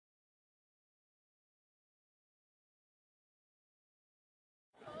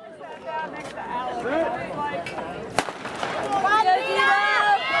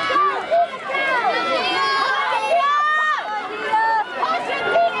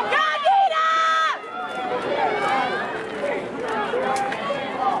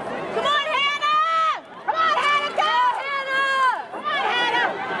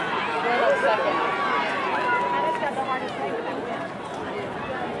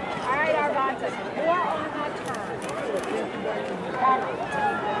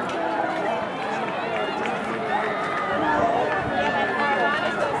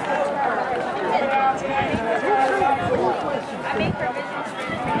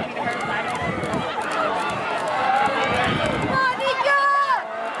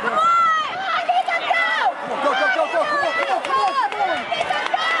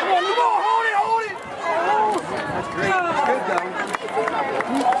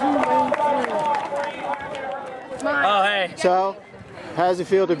Oh, hey. So, how does it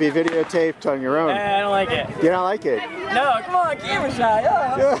feel to be videotaped on your own? I don't like it. You don't like it? No, come on, camera shot.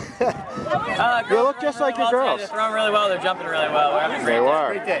 You look just like your girls. They're throwing really well. They're jumping really well. We're having a great They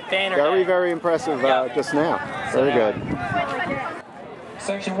were. day. Very impressive just now. Very good.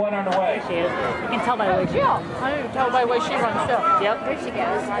 Section 1 underway. She is. You can tell by the way she runs. I can tell by the way she runs too. Yep. There she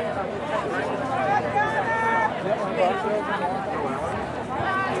goes.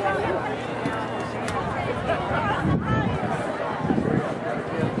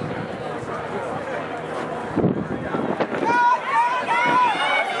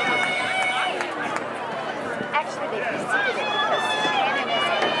 Actually, they preceded it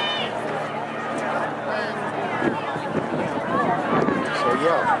because So,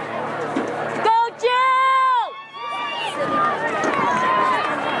 yeah. Go, Jill!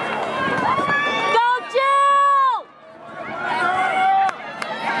 Go, Jill!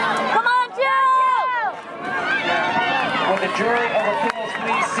 Come on, Jill! Will the jury of appeals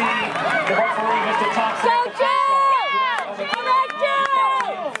please see the referee, Mr. Thompson? Go, Jill! Come on,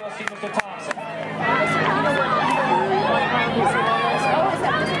 Jill! We'll see Mr. Thompson.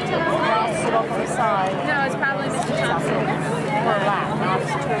 No, it's probably Mr. Thompson. For a lap, not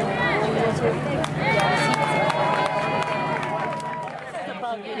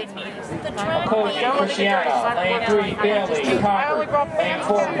Coach Cristiano, lane 3, Bailey, Concord, lane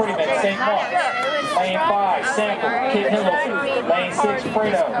 4, Prettyman, St. Mark's, lane 5, Sample, Kid Himmel, lane 6,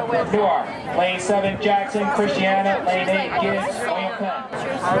 Fredo, Newark, lane 7, Jackson, Cristiano, lane 8, Gibbs, William Penn.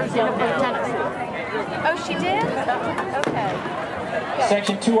 oh, she did? Okay.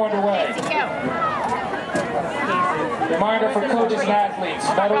 Section 2 underway. Reminder for coaches and athletes,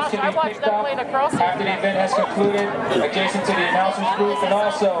 medals can be picked up after the event has concluded, adjacent to the announcers booth, and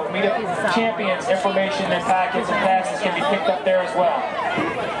also meet-up champions information and packets and passes can be picked up there as well.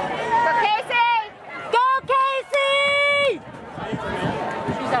 For Casey! Go, Casey!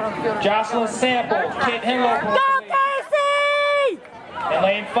 Jocelyn Sample, Kid Himmel, Go, Casey! in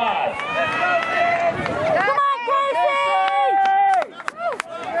lane 5. Come on, Casey!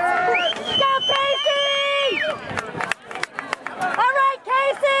 Go, Casey! All right,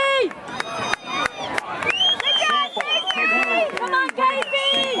 Casey! Come on,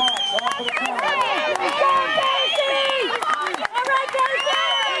 Casey! Go, Casey! All right,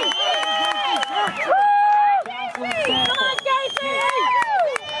 Casey! Come on, Casey!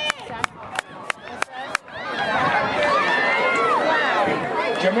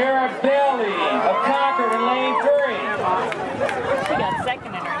 Jamira Bailey of Concord in lane 3. She got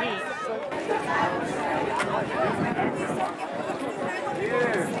second in her heat.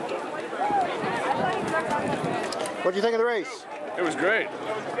 What do you think of the race? It was great.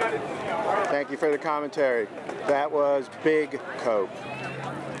 Thank you for the commentary. That was Big Cope.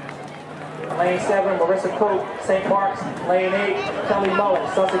 Lane 7, Marissa Cope, St. Mark's. Lane 8, Kelly Mullen,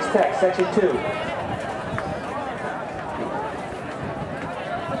 Sussex Tech, Section 2.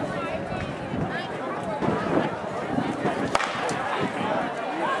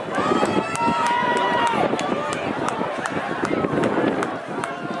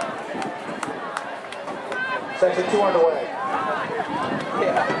 Section 2 underway.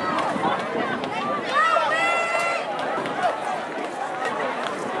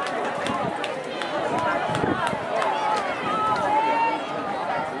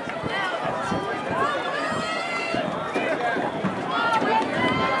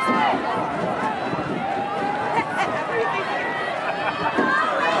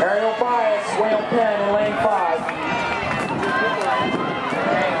 Aerial bias, William Penn in lane 5.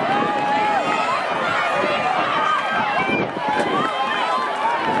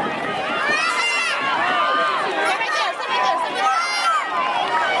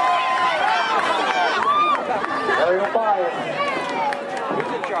 Aerial bias.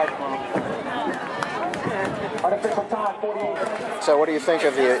 Artificial time, 48. So what do you think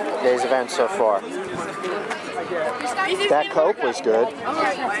of today's event so far? That Cope was good.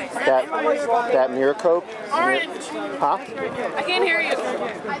 That mirror Cope. Huh? I can't hear you.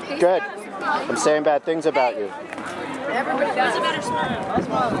 Good. I'm saying bad things about you. Everybody does a better smile.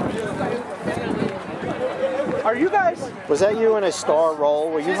 Are you guys? Was that you in a star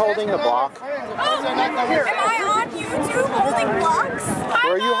roll? Were you holding the block? Am I on YouTube holding blocks?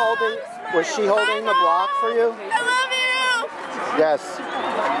 Were you holding? Was she holding the block for you? I love you! Yes.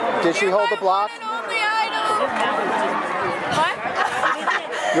 Did she hold the block? Only idol! What?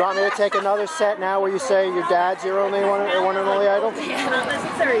 You want me to take another set now where you say your dad's your only one and only idol? Yeah, not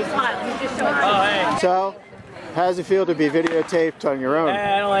necessarily smile. He's just showing Oh, hey. So, how does it feel to be videotaped on your own?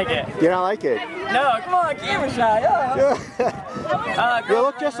 I don't like it. You don't like it? No, come on, camera shot. You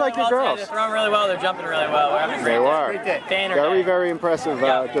look just like your girls. They're throwing really well. They're jumping really well. We're having a great They were. day. Very, very impressive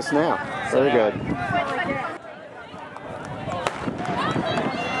just now. Very good.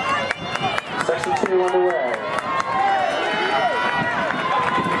 Section 2 underway.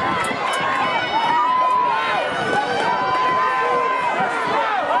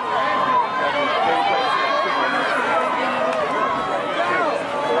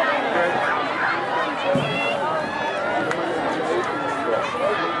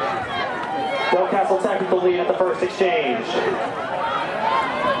 Delcastle technical lead at the first exchange.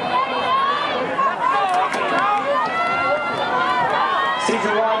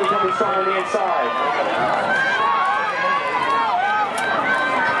 Caesar Ron becoming strong on the inside.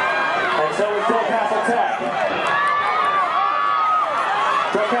 And so is Delcastle Tech.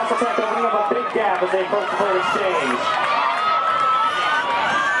 Delcastle Tech opening up a big gap as they approach the third exchange.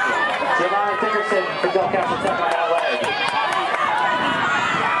 Giovanni Dickerson for Delcastle Tech by that leg.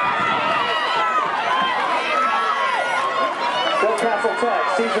 Delcastle Tech,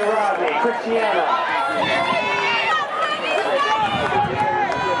 Caesar Rodney, Christiana.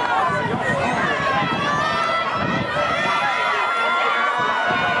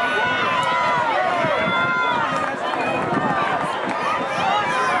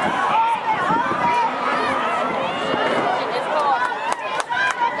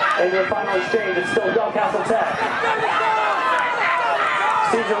 In their final exchange, it's still Delcastle Tech.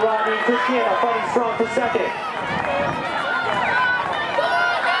 Caesar Rodney and Christiana fighting strong for second.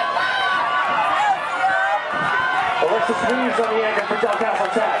 Alexis Reeves on the angle for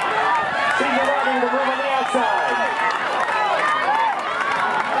Delcastle Tech. Caesar Rodney with a move on the outside.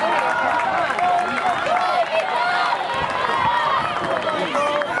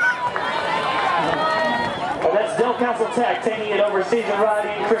 And that's Delcastle Tech taking it over Caesar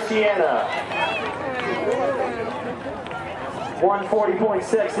Rodney and Christiana.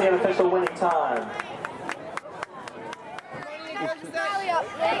 140.6, the unofficial winning time.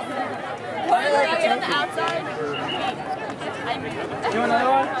 Can I be on the outside? You want another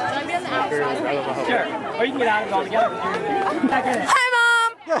one? Can I be on the outside? Sure. Or you can get out of it altogether. Hi,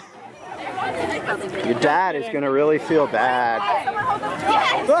 Mom! Your dad is going to really feel bad.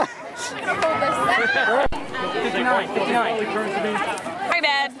 Yes! 59. Hi,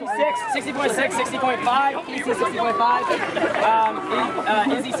 Dad. 60.6, 60.5, Keisha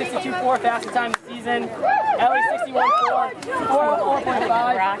 60.5, Izzy 62.4, fastest time of the season, Ellie 61.4,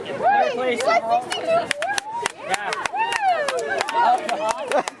 404.5, third place. Yeah.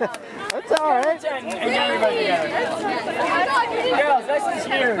 That's all right. And get everybody together. Girls, this is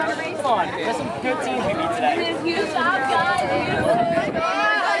huge. Come on, there's some good teams we beat today. Good job, guys.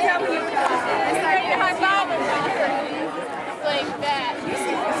 Like that.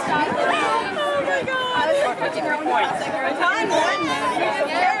 Oh my God.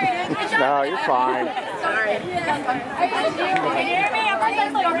 No, you're fine. Sorry. Can you hear me?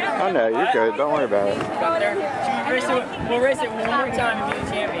 Oh no, you're good. Don't worry about it. We'll race it one more time and be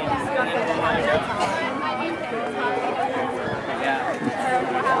the champions.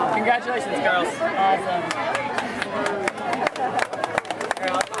 Yeah. Congratulations, girls. Awesome.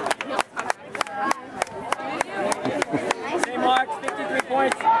 St. Mark's, 53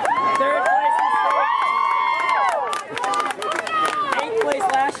 points. Third place in the state. 8th place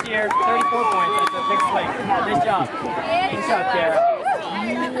last year, 34 points. That's a big swing. Nice job. Good job, Kara.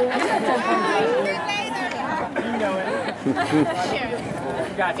 You know it.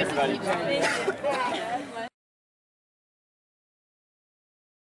 Congrats, everybody.